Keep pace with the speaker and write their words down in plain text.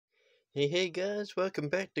Hey guys, welcome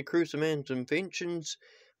back to cruzermans inventions.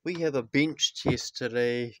 We have a bench test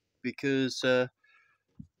today because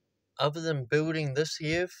other than building this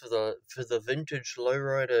here for the vintage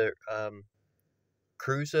lowrider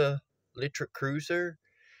cruiser electric cruiser,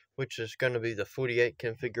 which is going to be the 48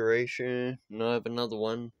 configuration, and I have another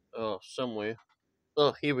one somewhere.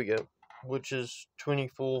 Oh, here we go, which is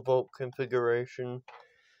 24-volt configuration,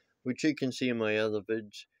 which you can see in my other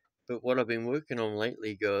vids. But what I've been working on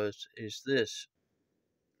lately, guys, is this.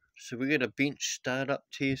 So we got a bench startup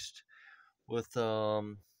test with I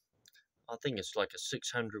think it's like a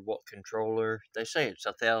 600-watt controller. They say it's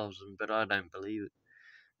 1,000, but I don't believe it.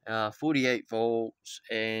 48 volts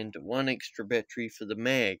and one extra battery for the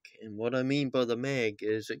mag. And what I mean by the mag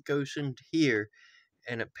is it goes into here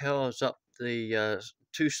and it powers up the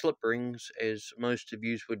two slip rings, as most of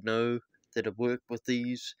you would know that have worked with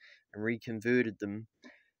these and reconverted them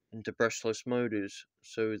into brushless motors.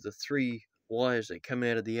 So the three wires that come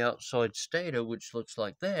out of the outside stator, which looks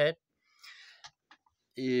like that,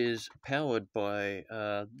 is powered by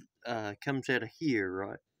comes out of here,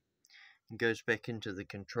 right, and goes back into the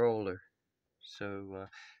controller. So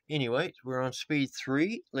anyway, we're on speed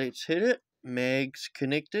 3. Let's hit it. Mag's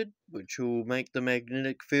connected, which will make the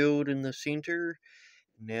magnetic field in the center.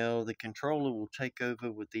 Now the controller will take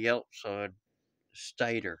over with the outside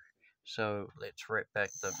stator. So let's wrap back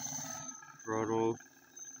the throttle.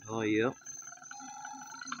 Oh, yep.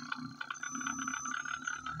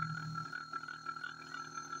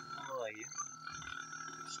 Oh, yeah.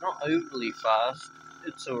 It's not overly fast.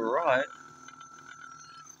 It's alright.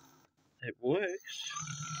 It works.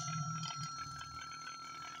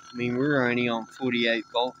 I mean, we're only on 48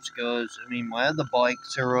 volts, guys. I mean, my other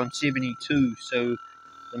bikes are on 72, so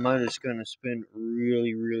the motor's going to spin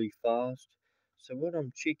really, really fast. So what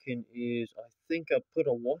I'm checking is, I think I put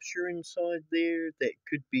a washer inside there that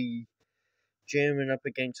could be jamming up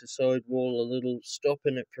against the sidewall a little,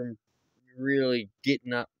 stopping it from really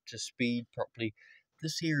getting up to speed properly.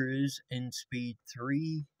 This here is in speed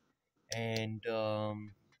 3, and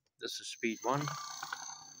this is speed 1,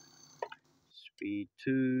 speed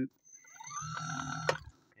 2,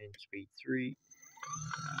 and speed 3.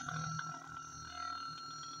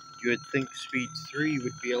 You would think speed 3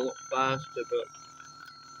 would be a lot faster, but...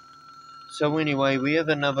 So anyway, we have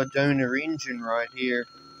another donor engine right here,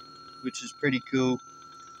 which is pretty cool.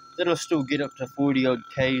 That'll still get up to 40 odd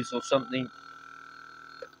Ks or something.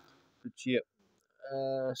 But yeah,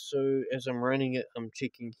 so as I'm running it, I'm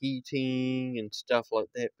checking heating and stuff like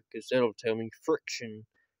that, because that'll tell me friction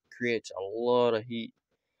creates a lot of heat.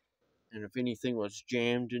 And if anything was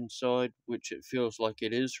jammed inside, which it feels like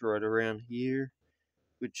it is right around here,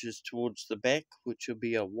 which is towards the back, which will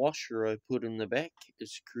be a washer I put in the back,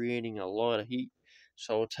 is creating a lot of heat.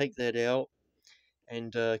 So I'll take that out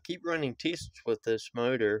and keep running tests with this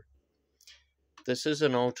motor. This is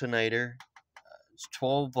an alternator. It's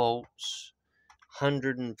 12 volts,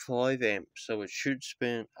 105 amps, so it should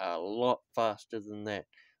spin a lot faster than that.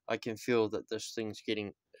 I can feel that this thing's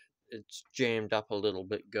it's jammed up a little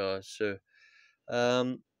bit, guys. So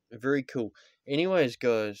very cool. Anyways,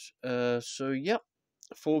 guys, so yep,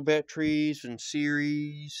 4 batteries in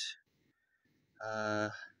series.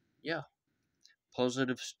 Yeah,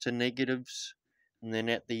 positives to negatives, and then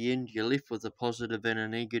at the end you're left with a positive and a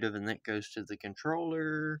negative, and that goes to the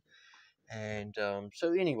controller. And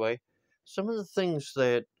so anyway, some of the things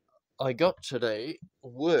that I got today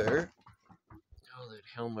were, oh, that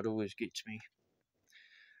helmet always gets me,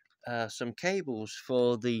 some cables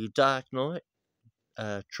for the Dark Knight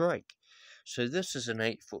trike. So this is an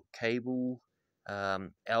 8-foot cable,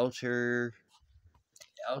 outer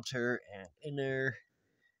and inner,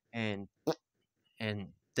 and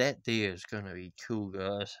that there is going to be cool,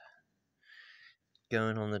 guys.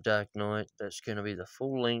 Going on the Dark Knight, that's going to be the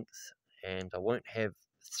full length, and I won't have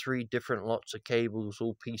 3 different lots of cables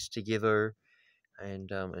all pieced together,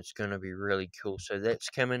 and it's going to be really cool. So that's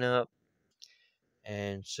coming up.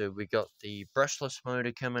 And so we got the brushless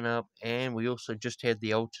motor coming up, and we also just had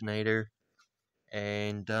the alternator.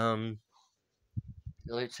 And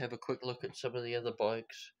let's have a quick look at some of the other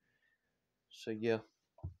bikes. So yeah,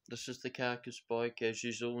 this is the carcass bike, as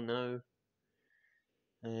you all know,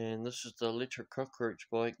 and this is the electric cockroach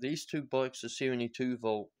bike. These two bikes are 72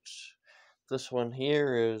 volts. This one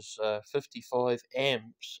here is 55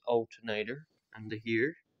 amps alternator under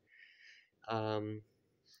here,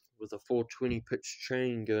 with a 420 pitch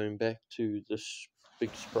chain going back to this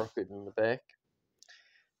big sprocket in the back.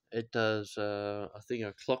 It does, I think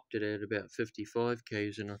I clocked it at about 55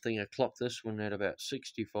 Ks, and I think I clocked this one at about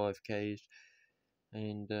 65 Ks.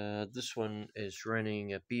 And this one is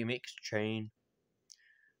running a BMX chain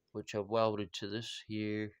which I've welded to this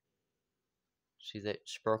here. See that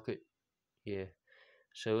sprocket? Yeah.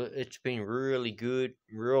 So it's been really good,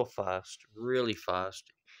 real fast, really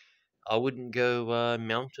fast. I wouldn't go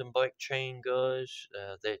mountain bike chain, guys.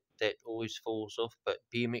 That always falls off. But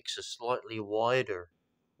BMX is slightly wider,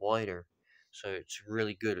 so it's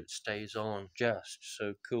really good. It stays on just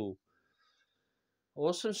so cool.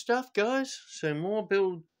 Awesome stuff, guys. So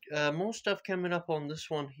more stuff coming up on this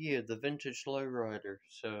one here, the vintage lowrider.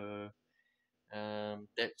 So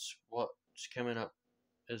that's what's coming up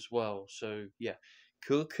as well. So yeah,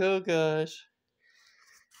 cool, guys.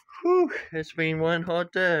 Whew, it's been one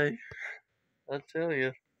hot day. I tell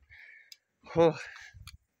you. Oh,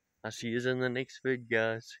 I'll see you in the next vid,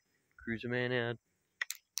 guys. Cruiserman out.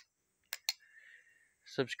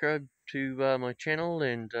 Subscribe to my channel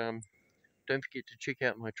and don't forget to check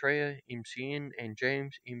out my trio, MCN and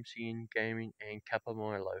James, MCN Gaming and Kappa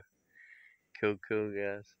Milo. Cool,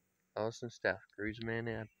 guys. Awesome stuff.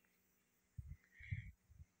 Cruiserman out.